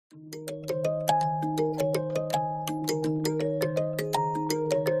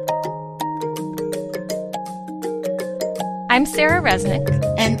I'm Sarah Resnick.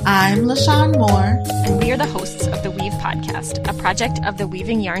 And I'm LaShawn Moore. And we are the hosts of the Weave Podcast, a project of the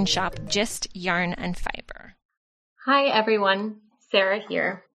weaving yarn shop Gist Yarn and Fiber. Hi, everyone. Sarah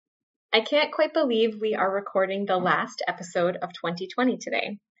here. I can't quite believe we are recording the last episode of 2020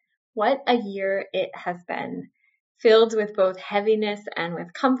 today. What a year it has been, filled with both heaviness and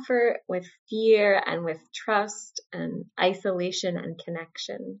with comfort, with fear and with trust and isolation and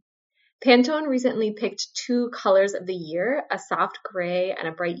connection. Pantone recently picked two colors of the year, a soft gray and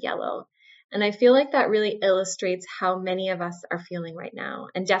a bright yellow. And I feel like that really illustrates how many of us are feeling right now,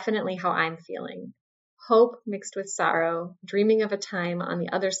 and definitely how I'm feeling. Hope mixed with sorrow, dreaming of a time on the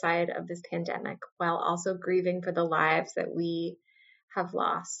other side of this pandemic, while also grieving for the lives that we have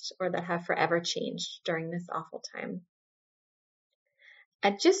lost or that have forever changed during this awful time.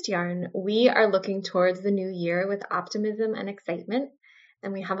 At Gist Yarn, we are looking towards the new year with optimism and excitement,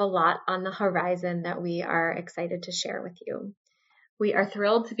 and we have a lot on the horizon that we are excited to share with you. We are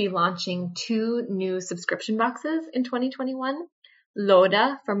thrilled to be launching 2 new subscription boxes in 2021,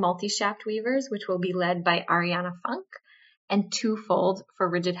 Loda for multi-shaft weavers, which will be led by Ariana Funk, and Twofold for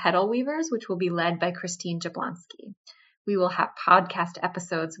rigid heddle weavers, which will be led by Christine Jablonski. We will have podcast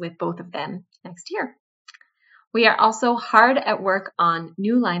episodes with both of them next year. We are also hard at work on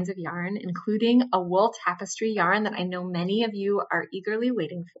new lines of yarn, including a wool tapestry yarn that I know many of you are eagerly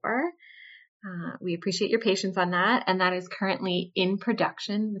waiting for. We appreciate your patience on that, and that is currently in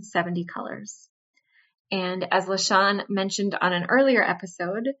production with 70 colors. And as LaShawn mentioned on an earlier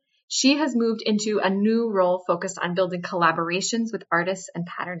episode, she has moved into a new role focused on building collaborations with artists and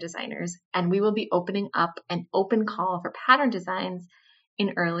pattern designers, and we will be opening up an open call for pattern designs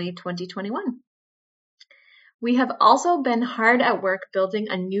in early 2021. We have also been hard at work building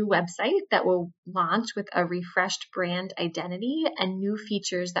a new website that will launch with a refreshed brand identity and new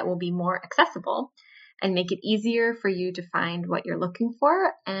features that will be more accessible and make it easier for you to find what you're looking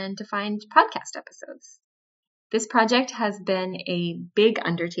for and to find podcast episodes. This project has been a big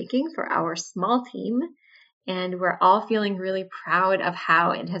undertaking for our small team, and we're all feeling really proud of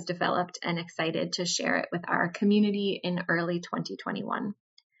how it has developed and excited to share it with our community in early 2021.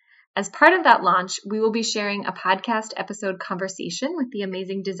 As part of that launch, we will be sharing a podcast episode conversation with the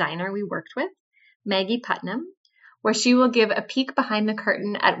amazing designer we worked with, Maggie Putnam, where she will give a peek behind the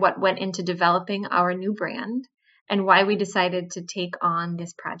curtain at what went into developing our new brand and why we decided to take on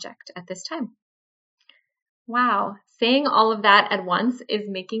this project at this time. Wow, saying all of that at once is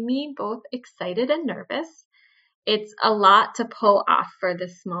making me both excited and nervous. It's a lot to pull off for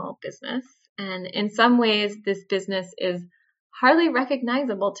this small business, and in some ways, this business is hardly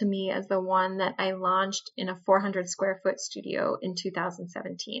recognizable to me as the one that I launched in a 400 square foot studio in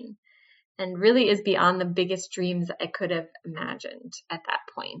 2017, and really is beyond the biggest dreams I could have imagined at that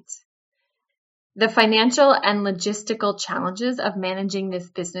point. The financial and logistical challenges of managing this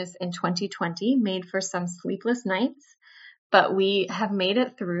business in 2020 made for some sleepless nights, but we have made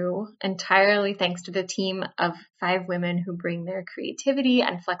it through entirely thanks to the team of 5 women who bring their creativity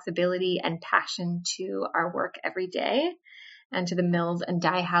and flexibility and passion to our work every day, and to the mills and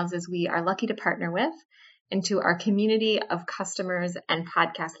dye houses we are lucky to partner with, and to our community of customers and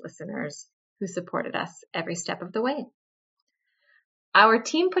podcast listeners who supported us every step of the way. Our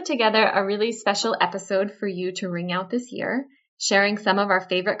team put together a really special episode for you to ring out this year, sharing some of our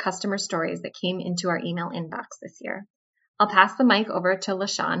favorite customer stories that came into our email inbox this year. I'll pass the mic over to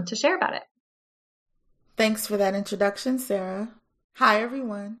LaShawn to share about it. Thanks for that introduction, Sarah. Hi,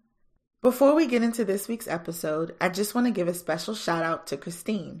 everyone. Before we get into this week's episode, I just want to give a special shout out to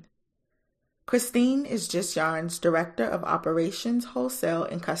Christine. Christine is Gist Yarn's Director of Operations, Wholesale,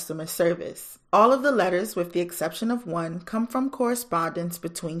 and Customer Service. All of the letters, with the exception of one, come from correspondence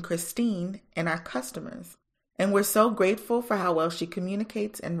between Christine and our customers. And we're so grateful for how well she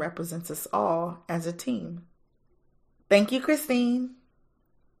communicates and represents us all as a team. Thank you, Christine.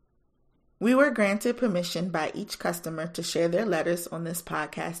 We were granted permission by each customer to share their letters on this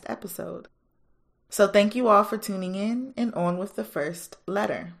podcast episode. So thank you all for tuning in, and on with the first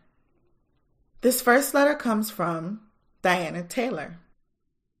letter. This first letter comes from Diana Taylor.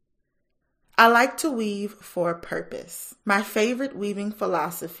 I like to weave for a purpose. My favorite weaving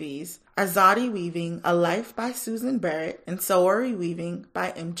philosophies are Zodi weaving, A Life by Susan Barrett, and Sewori weaving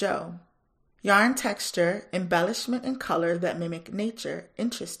by M. Joe. Yarn texture, embellishment, and color that mimic nature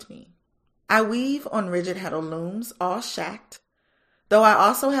interest me. I weave on rigid heddle looms, all shacked, though I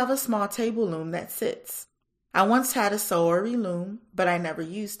also have a small table loom that sits. I once had a Sewori loom, but I never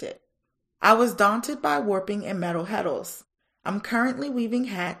used it. I was daunted by warping and metal heddles. I'm currently weaving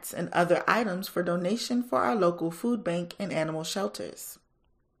hats and other items for donation for our local food bank and animal shelters.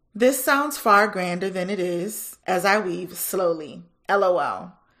 This sounds far grander than it is as I weave slowly.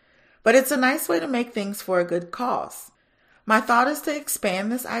 LOL. But it's a nice way to make things for a good cause. My thought is to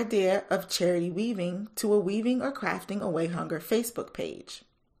expand this idea of charity weaving to a Weaving or Crafting Away Hunger Facebook page,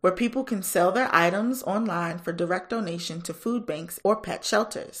 where people can sell their items online for direct donation to food banks or pet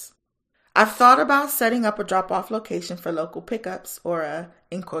shelters. I've thought about setting up a drop-off location for local pickups or a,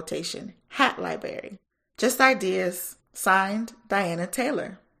 in quotation, hat library. Just ideas. Signed, Diana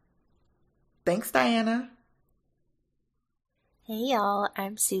Taylor. Thanks, Diana. Hey y'all,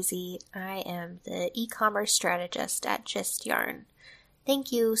 I'm Susie. I am the e-commerce strategist at Gist Yarn.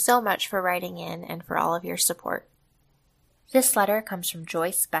 Thank you so much for writing in and for all of your support. This letter comes from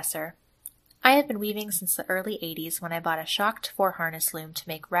Joyce Besser. I have been weaving since the early 80s when I bought a shocked 4-harness loom to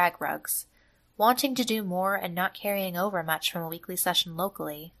make rag rugs. Wanting to do more and not carrying over much from a weekly session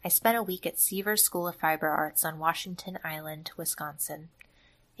locally, I spent a week at Seavers School of Fiber Arts on Washington Island, Wisconsin.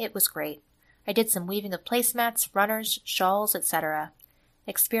 It was great. I did some weaving of placemats, runners, shawls, etc.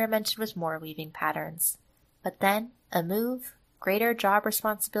 Experimented with more weaving patterns. But then, a move, greater job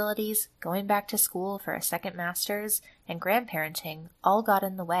responsibilities, going back to school for a second master's, and grandparenting all got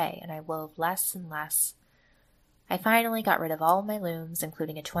in the way, and I wove less and less. I finally got rid of all my looms,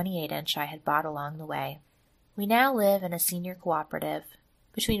 including a 28-inch I had bought along the way. We now live in a senior cooperative.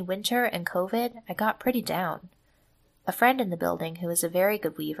 Between winter and COVID, I got pretty down. A friend in the building, who is a very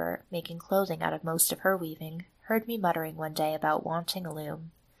good weaver, making clothing out of most of her weaving, heard me muttering one day about wanting a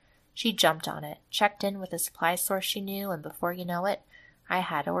loom. She jumped on it, checked in with a supply source she knew, and before you know it, I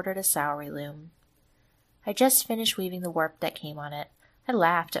had ordered a Sowry loom. I just finished weaving the warp that came on it. I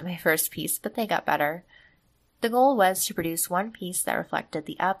laughed at my first piece, but they got better. The goal was to produce one piece that reflected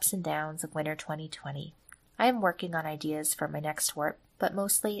the ups and downs of winter 2020. I am working on ideas for my next warp, but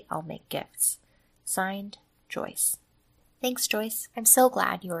mostly I'll make gifts. Signed, Joyce. Thanks, Joyce. I'm so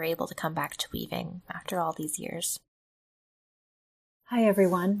glad you were able to come back to weaving after all these years. Hi,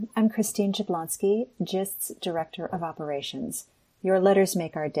 everyone. I'm Christine Jablonski, GIST's Director of Operations. Your letters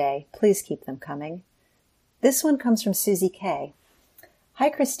make our day. Please keep them coming. This one comes from Susie K.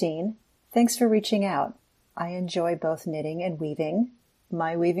 Hi, Christine. Thanks for reaching out. I enjoy both knitting and weaving.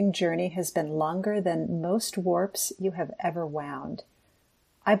 My weaving journey has been longer than most warps you have ever wound.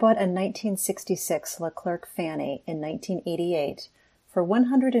 I bought a 1966 Leclerc Fanny in 1988 for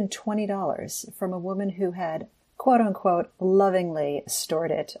 $120 from a woman who had, quote-unquote, lovingly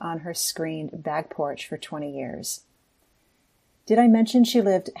stored it on her screened back porch for 20 years. Did I mention she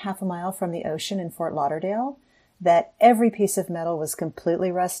lived half a mile from the ocean in Fort Lauderdale? That every piece of metal was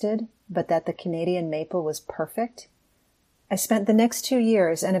completely rusted, but that the Canadian maple was perfect? I spent the next 2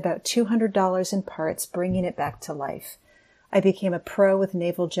 years and about $200 in parts bringing it back to life. I became a pro with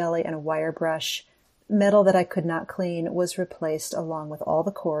navel jelly and a wire brush. Metal that I could not clean was replaced along with all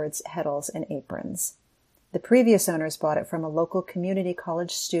the cords, heddles, and aprons. The previous owners bought it from a local community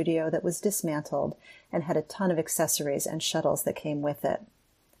college studio that was dismantled and had a ton of accessories and shuttles that came with it.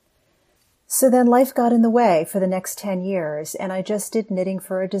 So then life got in the way for the next 10 years, and I just did knitting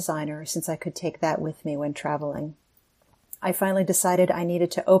for a designer since I could take that with me when traveling. I finally decided I needed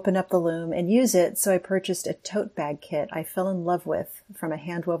to open up the loom and use it, so I purchased a tote bag kit I fell in love with from a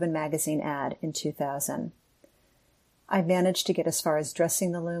Handwoven magazine ad in 2000. I managed to get as far as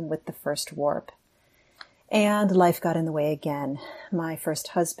dressing the loom with the first warp. And life got in the way again. My first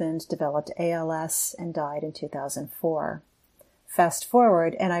husband developed ALS and died in 2004. Fast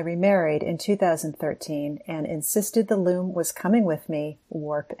forward, and I remarried in 2013 and insisted the loom was coming with me,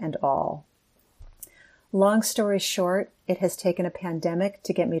 warp and all. Long story short, it has taken a pandemic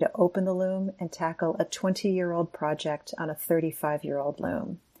to get me to open the loom and tackle a 20-year-old project on a 35-year-old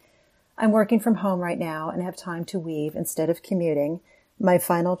loom. I'm working from home right now and have time to weave instead of commuting. My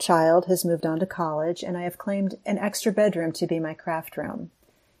final child has moved on to college, and I have claimed an extra bedroom to be my craft room.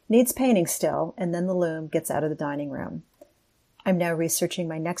 Needs painting still, and then the loom gets out of the dining room. I'm now researching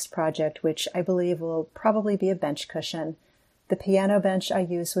my next project, which I believe will probably be a bench cushion. The piano bench I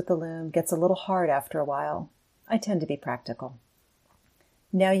use with the loom gets a little hard after a while. I tend to be practical.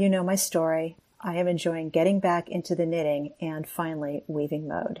 Now you know my story. I am enjoying getting back into the knitting and finally weaving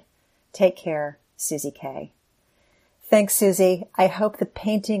mode. Take care, Susie K. Thanks, Susie. I hope the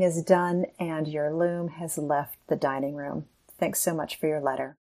painting is done and your loom has left the dining room. Thanks so much for your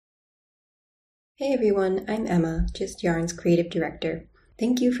letter. Hey everyone, I'm Emma, Gist Yarn's creative director.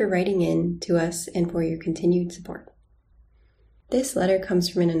 Thank you for writing in to us and for your continued support. This letter comes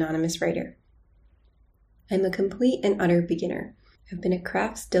from an anonymous writer. I'm a complete and utter beginner. I've been a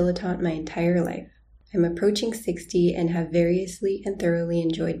crafts dilettante my entire life. I'm approaching 60 and have variously and thoroughly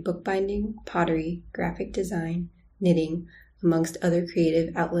enjoyed bookbinding, pottery, graphic design, knitting, amongst other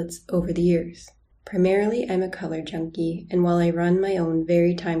creative outlets over the years. Primarily, I'm a color junkie, and while I run my own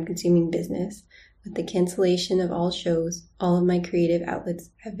very time-consuming business, with the cancellation of all shows, all of my creative outlets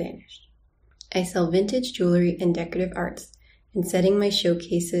have vanished. I sell vintage jewelry and decorative arts, and setting my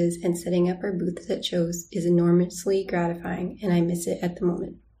showcases and setting up our booths at shows is enormously gratifying, and I miss it at the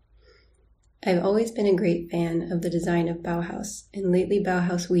moment. I've always been a great fan of the design of Bauhaus, and lately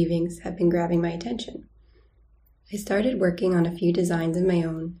Bauhaus weavings have been grabbing my attention. I started working on a few designs of my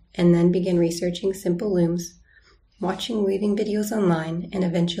own, and then began researching simple looms, watching weaving videos online, and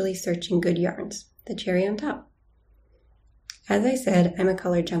eventually searching good yarns, the cherry on top. As I said, I'm a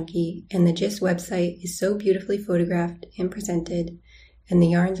color junkie, and the GIST website is so beautifully photographed and presented, and the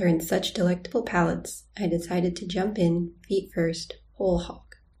yarns are in such delectable palettes, I decided to jump in, feet first, whole hog.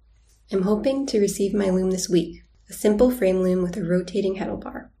 I'm hoping to receive my loom this week, a simple frame loom with a rotating heddle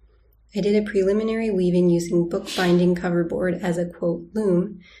bar. I did a preliminary weaving using bookbinding coverboard as a, quote,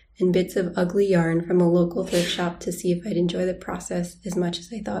 loom, and bits of ugly yarn from a local thrift shop to see if I'd enjoy the process as much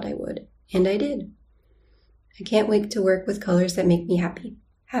as I thought I would. And I did. I can't wait to work with colors that make me happy.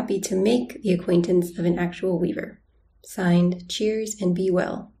 Happy to make the acquaintance of an actual weaver. Signed, cheers and be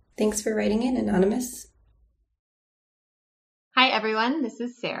well. Thanks for writing in, Anonymous. Hi everyone, this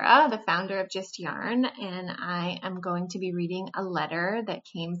is Sarah, the founder of Just Yarn, and I am going to be reading a letter that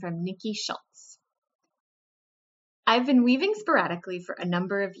came from Nikki Schultz. I've been weaving sporadically for a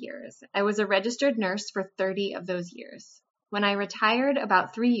number of years. I was a registered nurse for 30 of those years. When I retired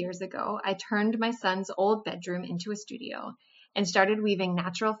about 3 years ago, I turned my son's old bedroom into a studio and started weaving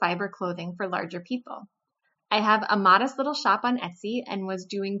natural fiber clothing for larger people. I have a modest little shop on Etsy and was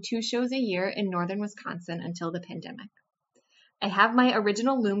doing 2 shows a year in northern Wisconsin until the pandemic. I have my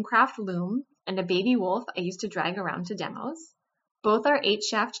original Loomcraft loom and a baby wolf I used to drag around to demos. Both are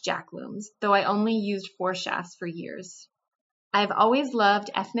 8-shaft jack looms, though I only used 4 shafts for years. I've always loved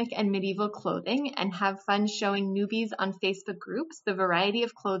ethnic and medieval clothing and have fun showing newbies on Facebook groups the variety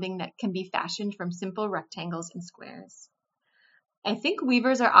of clothing that can be fashioned from simple rectangles and squares. I think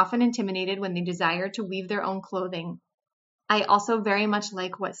weavers are often intimidated when they desire to weave their own clothing. I also very much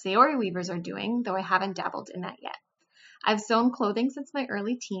like what Saori weavers are doing, though I haven't dabbled in that yet. I've sewn clothing since my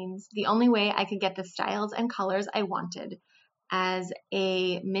early teens, the only way I could get the styles and colors I wanted as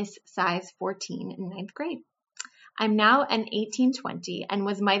a Miss Size 14 in 9th grade. I'm now an 18-20 and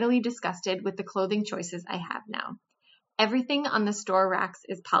was mightily disgusted with the clothing choices I have now. Everything on the store racks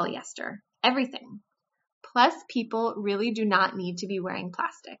is polyester. Everything. Plus, people really do not need to be wearing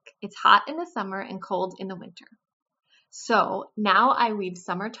plastic. It's hot in the summer and cold in the winter. So now I weave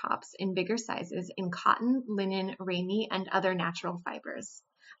summer tops in bigger sizes in cotton, linen, rainy, and other natural fibers.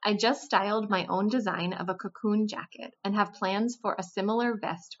 I just styled my own design of a cocoon jacket and have plans for a similar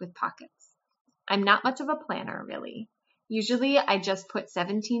vest with pockets. I'm not much of a planner, really. Usually I just put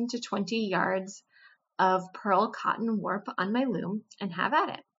 17 to 20 yards of pearl cotton warp on my loom and have at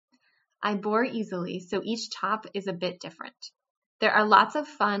it. I bore easily, so each top is a bit different. There are lots of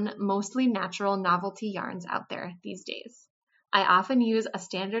fun, mostly natural novelty yarns out there these days. I often use a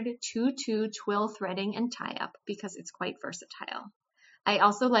standard 2-2 twill threading and tie-up because it's quite versatile. I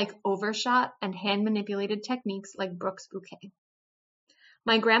also like overshot and hand-manipulated techniques like Brooks Bouquet.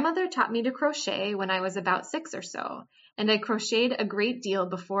 My grandmother taught me to crochet when I was about 6 or so, and I crocheted a great deal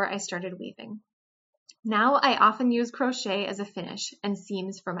before I started weaving. Now I often use crochet as a finish and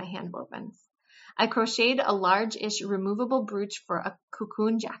seams for my handwovens. I crocheted a large-ish removable brooch for a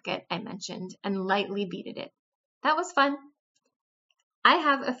cocoon jacket I mentioned and lightly beaded it. That was fun. I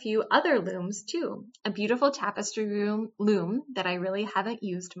have a few other looms too, a beautiful tapestry loom that I really haven't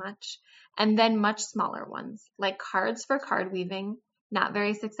used much, and then much smaller ones, like cards for card weaving, not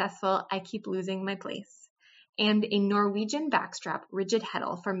very successful, I keep losing my place, and a Norwegian backstrap rigid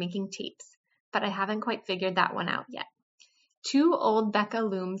heddle for making tapes, but I haven't quite figured that one out yet. 2 old Becca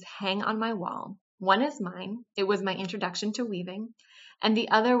looms hang on my wall. One is mine, it was my introduction to weaving, and the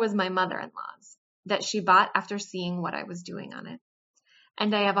other was my mother-in-law's, that she bought after seeing what I was doing on it.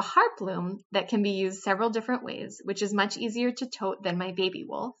 And I have a harp loom that can be used several different ways, which is much easier to tote than my baby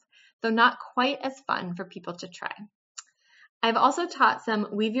wolf, though not quite as fun for people to try. I've also taught some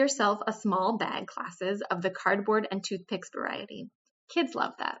weave yourself a small bag classes of the cardboard and toothpicks variety. Kids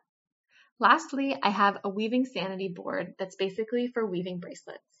love that. Lastly, I have a weaving sanity board that's basically for weaving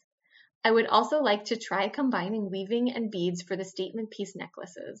bracelets. I would also like to try combining weaving and beads for the statement piece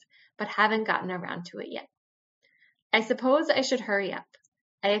necklaces, but haven't gotten around to it yet. I suppose I should hurry up.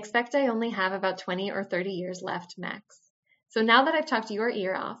 I expect I only have about 20 or 30 years left max. So now that I've talked your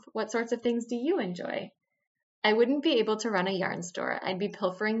ear off, what sorts of things do you enjoy? I wouldn't be able to run a yarn store. I'd be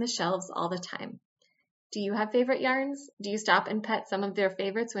pilfering the shelves all the time. Do you have favorite yarns? Do you stop and pet some of their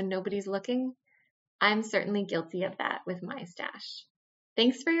favorites when nobody's looking? I'm certainly guilty of that with my stash.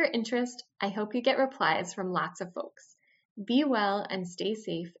 Thanks for your interest. I hope you get replies from lots of folks. Be well and stay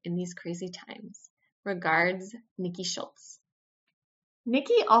safe in these crazy times. Regards, Nikki Schultz.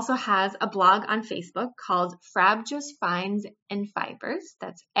 Nikki also has a blog on Facebook called Frabjous Finds and Fibers.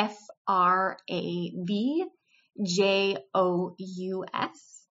 That's FRAVJOUS,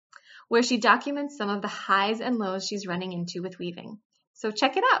 where she documents some of the highs and lows she's running into with weaving. So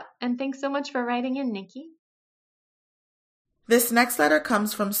check it out, and thanks so much for writing in, Nikki. This next letter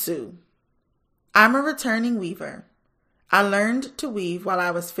comes from Sue. I'm a returning weaver. I learned to weave while I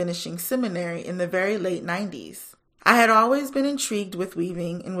was finishing seminary in the very late 90s. I had always been intrigued with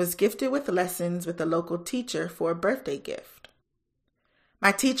weaving and was gifted with lessons with a local teacher for a birthday gift.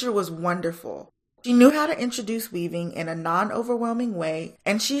 My teacher was wonderful. She knew how to introduce weaving in a non-overwhelming way,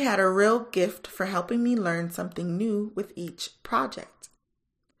 and she had a real gift for helping me learn something new with each project.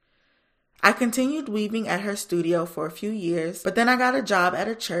 I continued weaving at her studio for a few years, but then I got a job at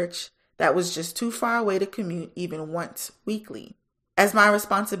a church that was just too far away to commute even once weekly. As my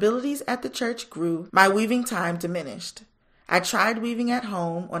responsibilities at the church grew, my weaving time diminished. I tried weaving at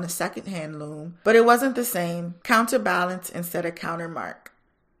home on a second-hand loom, but it wasn't the same, counterbalance instead of countermark.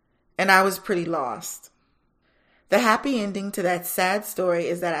 And I was pretty lost. The happy ending to that sad story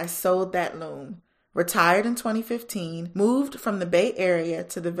is that I sold that loom, retired in 2015, moved from the Bay Area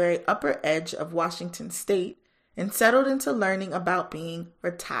to the very upper edge of Washington State, and settled into learning about being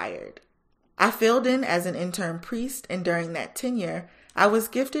retired. I filled in as an intern priest, and during that tenure, I was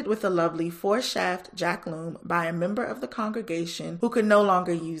gifted with a lovely 4-shaft jack loom by a member of the congregation who could no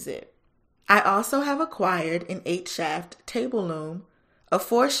longer use it. I also have acquired an 8-shaft table loom, a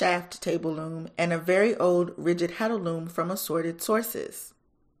 4-shaft table loom, and a very old rigid heddle loom from assorted sources.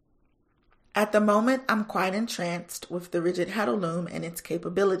 At the moment, I'm quite entranced with the rigid heddle loom and its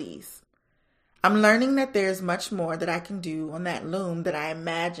capabilities. I'm learning that there's much more that I can do on that loom than I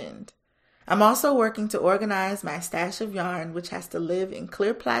imagined. I'm also working to organize my stash of yarn, which has to live in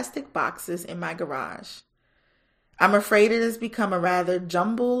clear plastic boxes in my garage. I'm afraid it has become a rather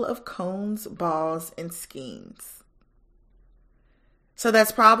jumble of cones, balls, and skeins. So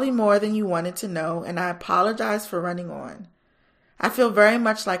that's probably more than you wanted to know, and I apologize for running on. I feel very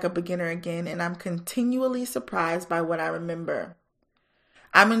much like a beginner again, and I'm continually surprised by what I remember.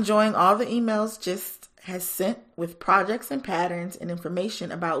 I'm enjoying all the emails Gist has sent with projects and patterns and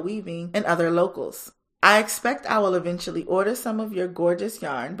information about weaving and other locals. I expect I will eventually order some of your gorgeous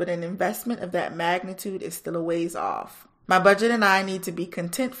yarn, but an investment of that magnitude is still a ways off. My budget and I need to be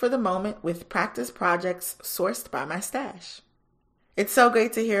content for the moment with practice projects sourced by my stash. It's so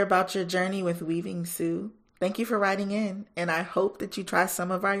great to hear about your journey with weaving, Sue. Thank you for writing in, and I hope that you try some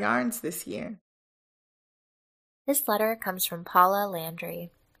of our yarns this year. This letter comes from Paula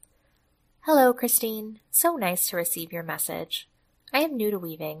Landry. Hello, Christine. So nice to receive your message. I am new to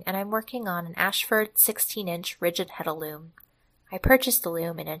weaving, and I'm working on an Ashford 16-inch rigid heddle loom. I purchased the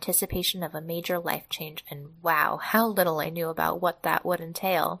loom in anticipation of a major life change, and wow, how little I knew about what that would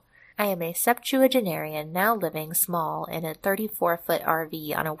entail. I am a septuagenarian now living small in a 34-foot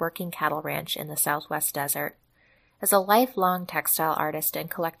RV on a working cattle ranch in the Southwest Desert. As a lifelong textile artist and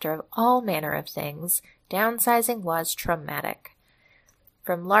collector of all manner of things, downsizing was traumatic.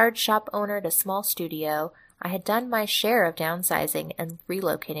 From large shop owner to small studio, I had done my share of downsizing and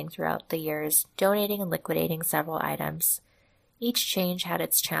relocating throughout the years, donating and liquidating several items. Each change had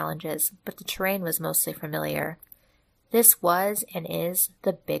its challenges, but the terrain was mostly familiar. This was and is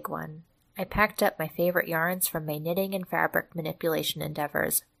the big one. I packed up my favorite yarns from my knitting and fabric manipulation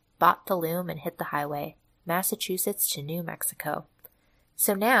endeavors, bought the loom, and hit the highway, Massachusetts to New Mexico.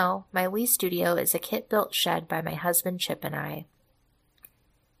 So now, my wee studio is a kit-built shed by my husband Chip and I.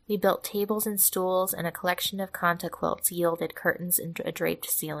 We built tables and stools, and a collection of Kanta quilts yielded curtains and a draped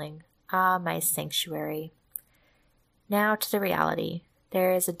ceiling. Ah, my sanctuary. Now to the reality.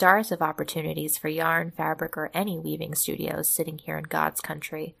 There is a dearth of opportunities for yarn, fabric, or any weaving studios sitting here in God's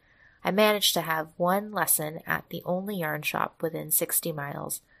country. I managed to have one lesson at the only yarn shop within 60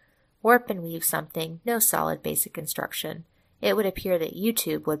 miles. Warp and weave something, no solid basic instruction. It would appear that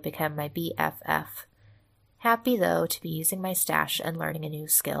YouTube would become my BFF. Happy, though, to be using my stash and learning a new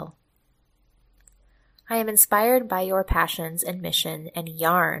skill. I am inspired by your passions and mission, and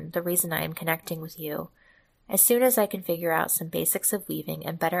yarn, the reason I am connecting with you. As soon as I can figure out some basics of weaving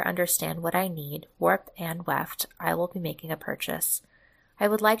and better understand what I need, warp and weft, I will be making a purchase. I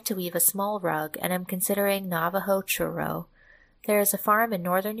would like to weave a small rug, and am considering Navajo churro. There is a farm in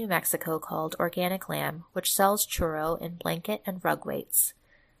northern New Mexico called Organic Lamb, which sells churro in blanket and rug weights.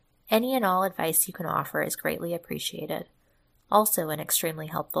 Any and all advice you can offer is greatly appreciated. Also an extremely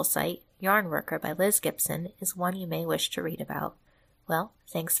helpful site, Yarn Worker by Liz Gibson, is one you may wish to read about. Well,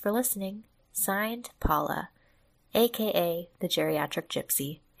 thanks for listening. Signed, Paula, a.k.a. the Geriatric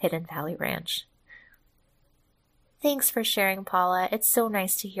Gypsy, Hidden Valley Ranch. Thanks for sharing, Paula. It's so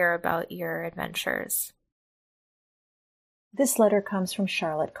nice to hear about your adventures. This letter comes from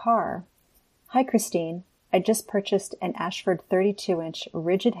Charlotte Carr. Hi, Christine. I just purchased an Ashford 32-inch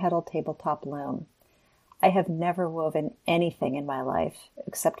rigid heddle tabletop loom. I have never woven anything in my life,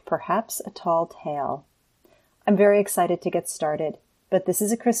 except perhaps a tall tale. I'm very excited to get started, but this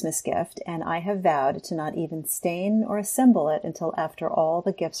is a Christmas gift, and I have vowed to not even stain or assemble it until after all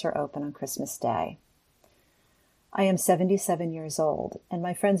the gifts are open on Christmas Day. I am 77 years old, and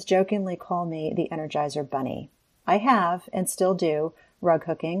my friends jokingly call me the Energizer Bunny. I have, and still do, rug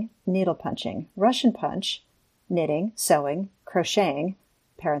hooking, needle punching, Russian punch, knitting, sewing, crocheting,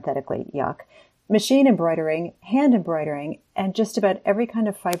 parenthetically yuck, machine embroidering, hand embroidering, and just about every kind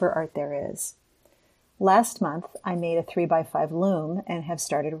of fiber art there is. Last month, I made a 3x5 loom and have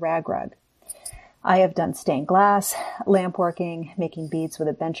started a rag rug. I have done stained glass, lamp working, making beads with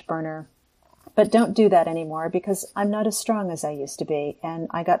a bench burner, but don't do that anymore because I'm not as strong as I used to be, and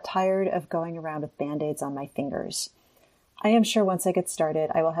I got tired of going around with Band-Aids on my fingers. I am sure once I get started,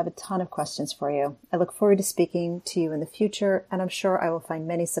 I will have a ton of questions for you. I look forward to speaking to you in the future, and I'm sure I will find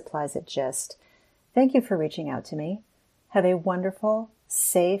many supplies at Gist. Thank you for reaching out to me. Have a wonderful,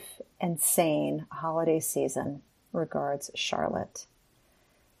 safe, and sane holiday season. Regards, Charlotte.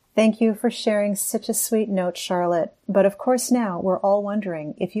 Thank you for sharing such a sweet note, Charlotte. But of course now we're all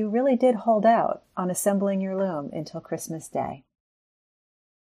wondering if you really did hold out on assembling your loom until Christmas Day.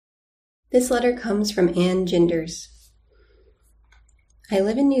 This letter comes from Anne Ginders. I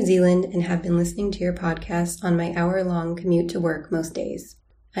live in New Zealand and have been listening to your podcast on my hour-long commute to work most days.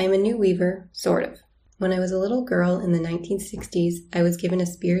 I am a new weaver, sort of. When I was a little girl in the 1960s, I was given a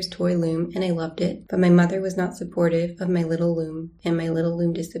Spears toy loom and I loved it, but my mother was not supportive of my little loom and my little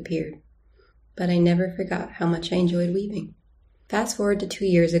loom disappeared. But I never forgot how much I enjoyed weaving. Fast forward to 2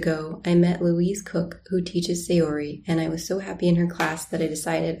 years ago, I met Louise Cook, who teaches Sayori, and I was so happy in her class that I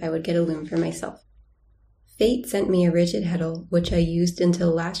decided I would get a loom for myself. Fate sent me a rigid heddle, which I used until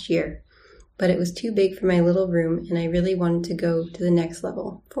last year, but it was too big for my little room and I really wanted to go to the next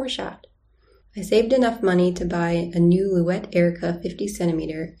level, 4-shaft. I saved enough money to buy a new Louette Erica 50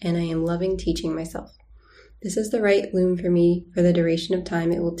 centimeter, and I am loving teaching myself. This is the right loom for me for the duration of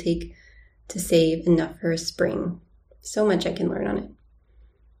time it will take to save enough for a spring. So much I can learn on it.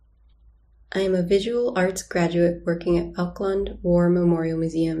 I am a visual arts graduate working at Falkland War Memorial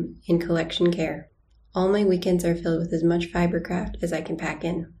Museum in collection care. All my weekends are filled with as much fibercraft as I can pack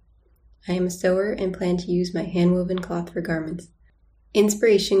in. I am a sewer and plan to use my hand-woven cloth for garments.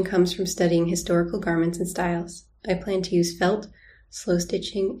 Inspiration comes from studying historical garments and styles. I plan to use felt, slow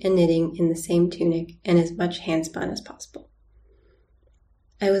stitching, and knitting in the same tunic and as much hand-spun as possible.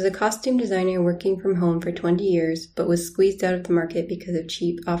 I was a costume designer working from home for 20 years, but was squeezed out of the market because of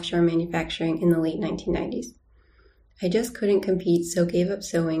cheap offshore manufacturing in the late 1990s. I just couldn't compete, so gave up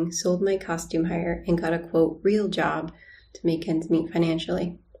sewing, sold my costume hire, and got a, quote, real job to make ends meet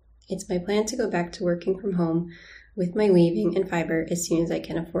financially. It's my plan to go back to working from home with my weaving and fiber as soon as I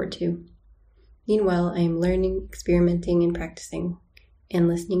can afford to. Meanwhile, I am learning, experimenting, and practicing, and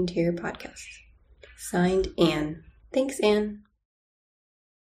listening to your podcast. Signed, Anne. Thanks, Anne.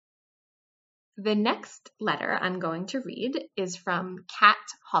 The next letter I'm going to read is from Kat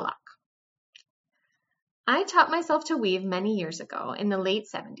Hollock. I taught myself to weave many years ago in the late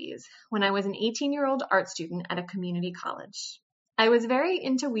 70s when I was an 18-year-old art student at a community college. I was very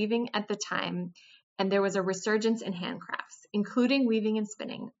into weaving at the time, and there was a resurgence in handcrafts, including weaving and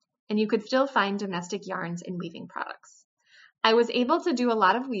spinning, and you could still find domestic yarns and weaving products. I was able to do a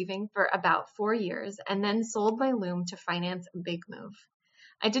lot of weaving for about 4 years and then sold my loom to finance a big move.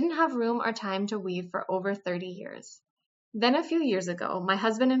 I didn't have room or time to weave for over 30 years. Then a few years ago, my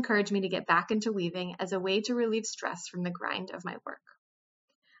husband encouraged me to get back into weaving as a way to relieve stress from the grind of my work.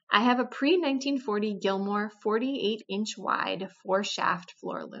 I have a pre-1940 Gilmore 48-inch wide 4-shaft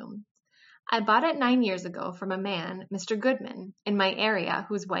floor loom. I bought it 9 years ago from a man, Mr. Goodman, in my area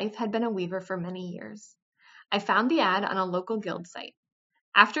whose wife had been a weaver for many years. I found the ad on a local guild site.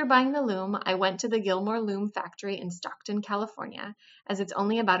 After buying the loom, I went to the Gilmore Loom Factory in Stockton, California, as it's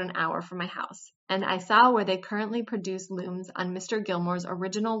only about an hour from my house, and I saw where they currently produce looms on Mr. Gilmore's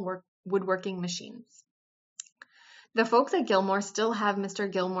original woodworking machines. The folks at Gilmore still have Mr.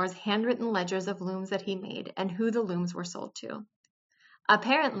 Gilmore's handwritten ledgers of looms that he made and who the looms were sold to.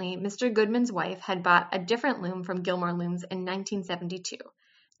 Apparently, Mr. Goodman's wife had bought a different loom from Gilmore Looms in 1972.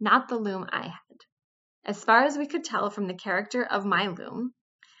 not the loom I had. As far as we could tell from the character of my loom,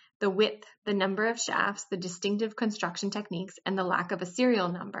 the width, the number of shafts, the distinctive construction techniques, and the lack of a serial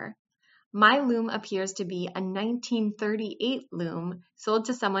number, my loom appears to be a 1938 loom sold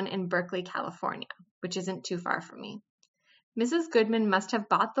to someone in Berkeley, California, which isn't too far from me. Mrs. Goodman must have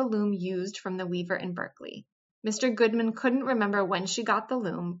bought the loom used from the weaver in Berkeley. Mr. Goodman couldn't remember when she got the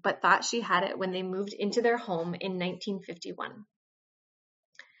loom, but thought she had it when they moved into their home in 1951.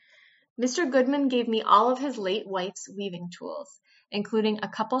 Mr. Goodman gave me all of his late wife's weaving tools, including a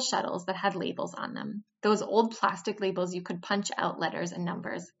couple shuttles that had labels on them. Those old plastic labels you could punch out letters and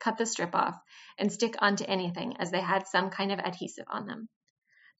numbers, cut the strip off, and stick onto anything as they had some kind of adhesive on them.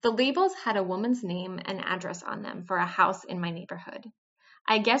 The labels had a woman's name and address on them for a house in my neighborhood.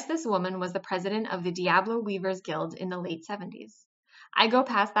 I guess this woman was the president of the Diablo Weavers Guild in the late 70s. I go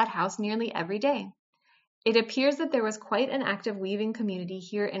past that house nearly every day. It appears that there was quite an active weaving community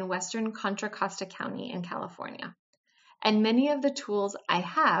here in western Contra Costa County in California. And many of the tools I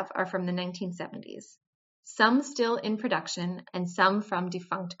have are from the 1970s, some still in production and some from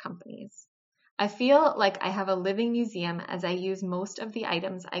defunct companies. I feel like I have a living museum as I use most of the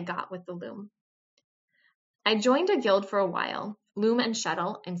items I got with the loom. I joined a guild for a while, Loom and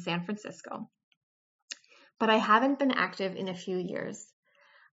Shuttle in San Francisco, but I haven't been active in a few years.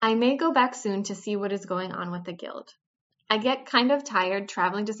 I may go back soon to see what is going on with the guild. I get kind of tired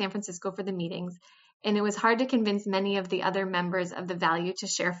traveling to San Francisco for the meetings, and it was hard to convince many of the other members of the value to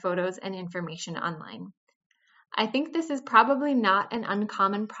share photos and information online. I think this is probably not an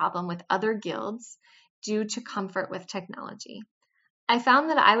uncommon problem with other guilds due to comfort with technology. I found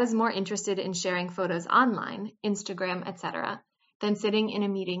that I was more interested in sharing photos online, Instagram, etc., than sitting in a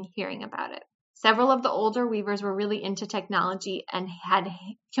meeting hearing about it. Several of the older weavers were really into technology and had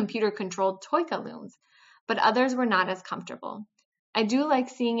computer-controlled Toika looms, but others were not as comfortable. I do like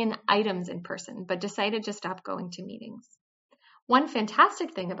seeing items in person, but decided to stop going to meetings. One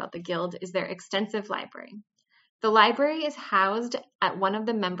fantastic thing about the guild is their extensive library. The library is housed at one of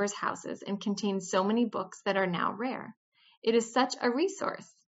the members' houses and contains so many books that are now rare. It is such a resource.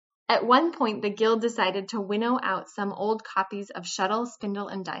 At one point, the guild decided to winnow out some old copies of Shuttle, Spindle,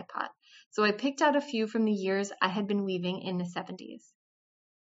 and Die Pot, so I picked out a few from the years I had been weaving in the 70s.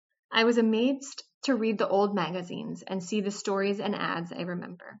 I was amazed to read the old magazines and see the stories and ads I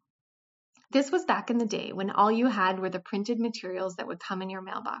remember. This was back in the day when all you had were the printed materials that would come in your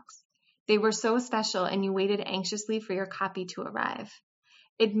mailbox. They were so special and you waited anxiously for your copy to arrive.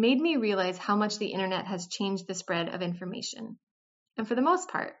 It made me realize how much the internet has changed the spread of information, and for the most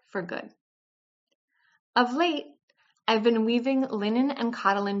part, for good. Of late, I've been weaving linen and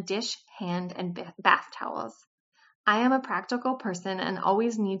cotton dish, hand, and bath towels. I am a practical person and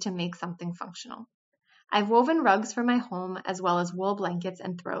always need to make something functional. I've woven rugs for my home as well as wool blankets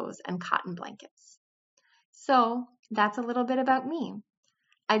and throws and cotton blankets. So that's a little bit about me.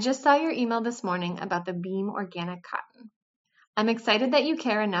 I just saw your email this morning about the Beam Organic Cotton. I'm excited that you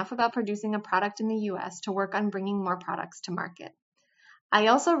care enough about producing a product in the U.S. to work on bringing more products to market. I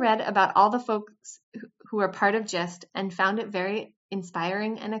also read about all the folks who are part of GIST and found it very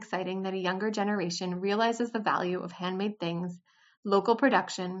inspiring and exciting that a younger generation realizes the value of handmade things, local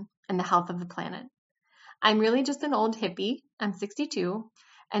production, and the health of the planet. I'm really just an old hippie, I'm 62,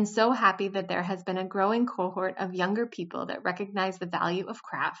 and so happy that there has been a growing cohort of younger people that recognize the value of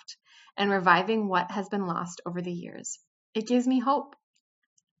craft and reviving what has been lost over the years. It gives me hope.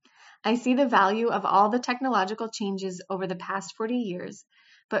 I see the value of all the technological changes over the past 40 years,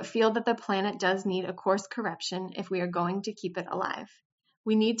 but feel that the planet does need a course correction if we are going to keep it alive.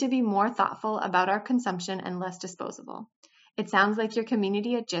 We need to be more thoughtful about our consumption and less disposable. It sounds like your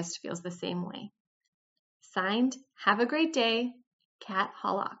community at GIST feels the same way. Signed, have a great day, Kat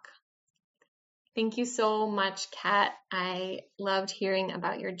Hollock. Thank you so much, Kat. I loved hearing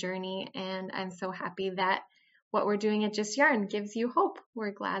about your journey, and I'm so happy that what we're doing at Just Yarn gives you hope.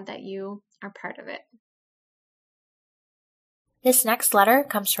 We're glad that you are part of it. This next letter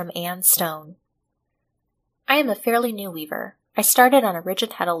comes from Anne Stone. I am a fairly new weaver. I started on a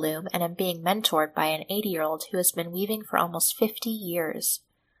rigid heddle loom and am being mentored by an 80-year-old who has been weaving for almost 50 years.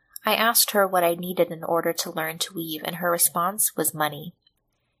 I asked her what I needed in order to learn to weave, and her response was money.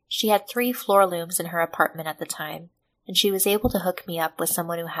 She had 3 floor looms in her apartment at the time, and she was able to hook me up with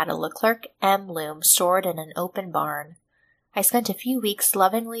someone who had a Leclerc M loom stored in an open barn. I spent a few weeks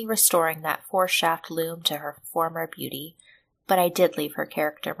lovingly restoring that 4-shaft loom to her former beauty, but I did leave her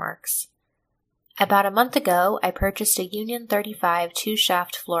character marks. About a month ago, I purchased a Union 35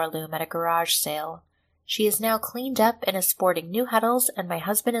 2-shaft floor loom at a garage sale. She is now cleaned up and is sporting new heddles, and my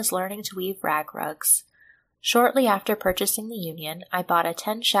husband is learning to weave rag rugs. Shortly after purchasing the Union, I bought a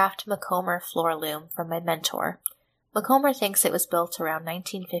 10-shaft Macomber floor loom from my mentor. Macomber thinks it was built around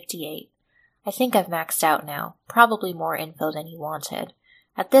 1958. I think I've maxed out now, probably more info than you wanted.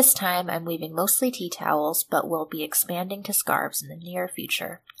 At this time, I'm weaving mostly tea towels, but will be expanding to scarves in the near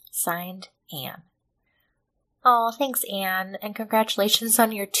future. Signed, Anne. Oh, thanks, Anne, and congratulations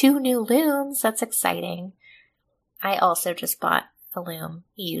on your 2 new looms. That's exciting. I also just bought a loom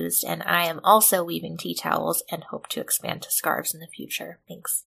used, and I am also weaving tea towels and hope to expand to scarves in the future.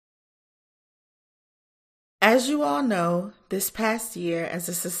 Thanks. As you all know, this past year as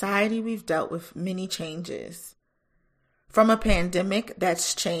a society we've dealt with many changes. From a pandemic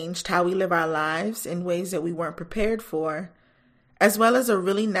that's changed how we live our lives in ways that we weren't prepared for, as well as a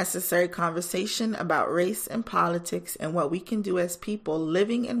really necessary conversation about race and politics and what we can do as people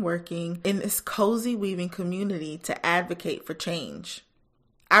living and working in this cozy weaving community to advocate for change.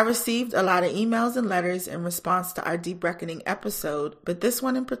 I received a lot of emails and letters in response to our Deep Reckoning episode, but this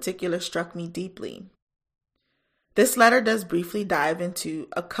one in particular struck me deeply. This letter does briefly dive into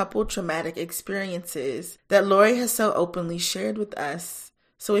a couple traumatic experiences that Lori has so openly shared with us,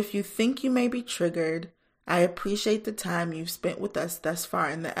 so if you think you may be triggered, I appreciate the time you've spent with us thus far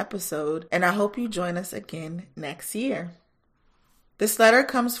in the episode, and I hope you join us again next year. This letter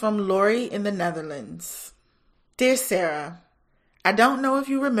comes from Lori in the Netherlands. Dear Sarah, I don't know if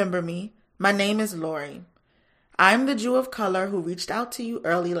you remember me. My name is Lori. I'm the Jew of color who reached out to you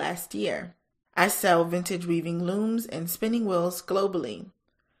early last year. I sell vintage weaving looms and spinning wheels globally.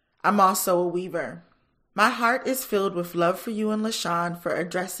 I'm also a weaver. My heart is filled with love for you and LaShawn for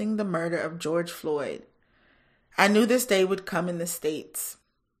addressing the murder of George Floyd. I knew this day would come in the States.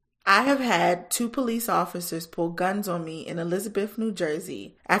 I have had 2 police officers pull guns on me in Elizabeth, New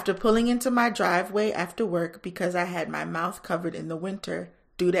Jersey, after pulling into my driveway after work because I had my mouth covered in the winter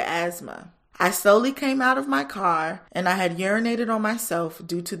due to asthma. I slowly came out of my car and I had urinated on myself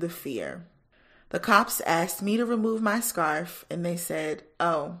due to the fear. The cops asked me to remove my scarf and they said,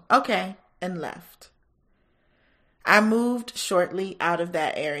 "Oh, okay," and left. I moved shortly out of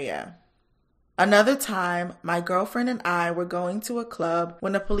that area. Another time, my girlfriend and I were going to a club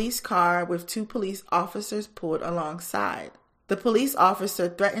when a police car with 2 police officers pulled alongside. The police officer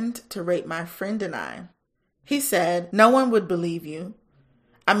threatened to rape my friend and I. He said, "No one would believe you."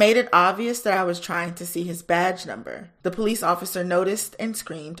 I made it obvious that I was trying to see his badge number. The police officer noticed and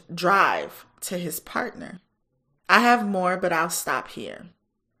screamed, "Drive," to his partner. I have more, but I'll stop here.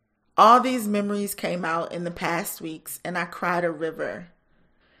 All these memories came out in the past weeks, and I cried a river.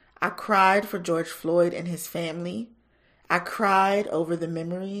 I cried for George Floyd and his family. I cried over the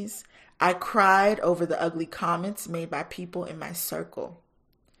memories. I cried over the ugly comments made by people in my circle.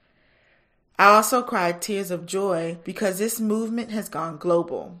 I also cried tears of joy because this movement has gone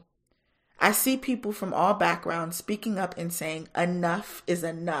global. I see people from all backgrounds speaking up and saying, enough is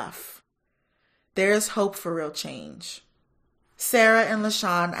enough. There is hope for real change. Sarah and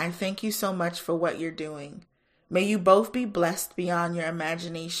LaShawn, I thank you so much for what you're doing. May you both be blessed beyond your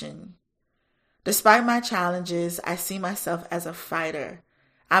imagination. Despite my challenges, I see myself as a fighter.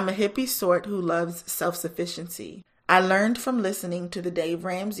 I'm a hippie sort who loves self-sufficiency. I learned from listening to the Dave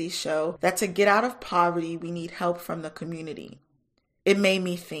Ramsey show that to get out of poverty, we need help from the community. It made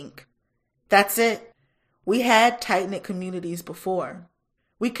me think. That's it. We had tight-knit communities before.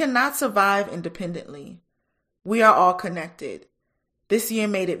 We cannot survive independently. We are all connected. This year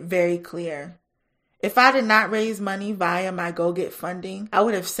made it very clear. If I did not raise money via my Go Get funding, I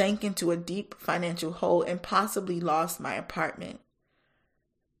would have sank into a deep financial hole and possibly lost my apartment.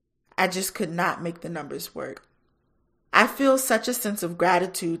 I just could not make the numbers work. I feel such a sense of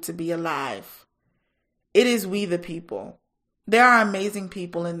gratitude to be alive. It is we the people. There are amazing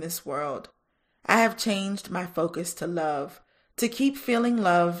people in this world. I have changed my focus to love, to keep feeling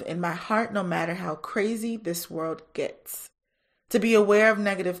love in my heart no matter how crazy this world gets. To be aware of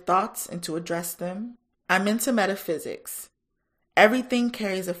negative thoughts and to address them. I'm into metaphysics. Everything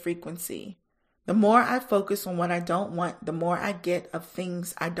carries a frequency. The more I focus on what I don't want, the more I get of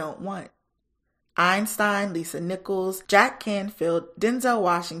things I don't want. Einstein, Lisa Nichols, Jack Canfield, Denzel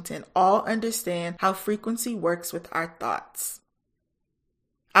Washington all understand how frequency works with our thoughts.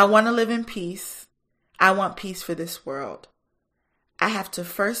 I want to live in peace. I want peace for this world. I have to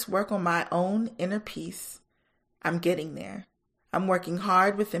first work on my own inner peace. I'm getting there. I'm working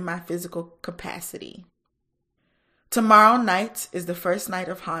hard within my physical capacity. Tomorrow night is the first night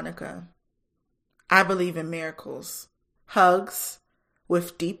of Hanukkah. I believe in miracles. Hugs.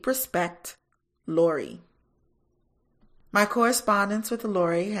 With deep respect, Lori. My correspondence with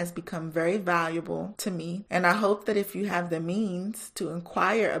Lori has become very valuable to me, and I hope that if you have the means to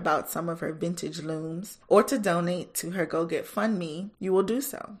inquire about some of her vintage looms or to donate to her Go Get Fund Me, you will do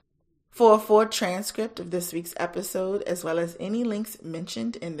so. For a full transcript of this week's episode, as well as any links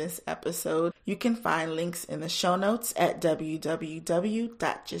mentioned in this episode, you can find links in the show notes at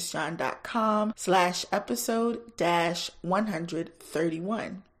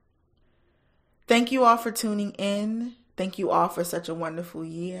www.justyarn.com/episode-131. Thank you all for tuning in. Thank you all for such a wonderful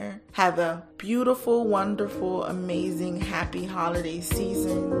year. Have a beautiful, wonderful, amazing, happy holiday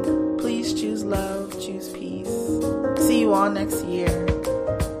season. Please choose love, choose peace. See you all next year.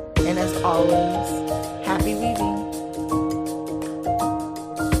 And as always, happy weaving.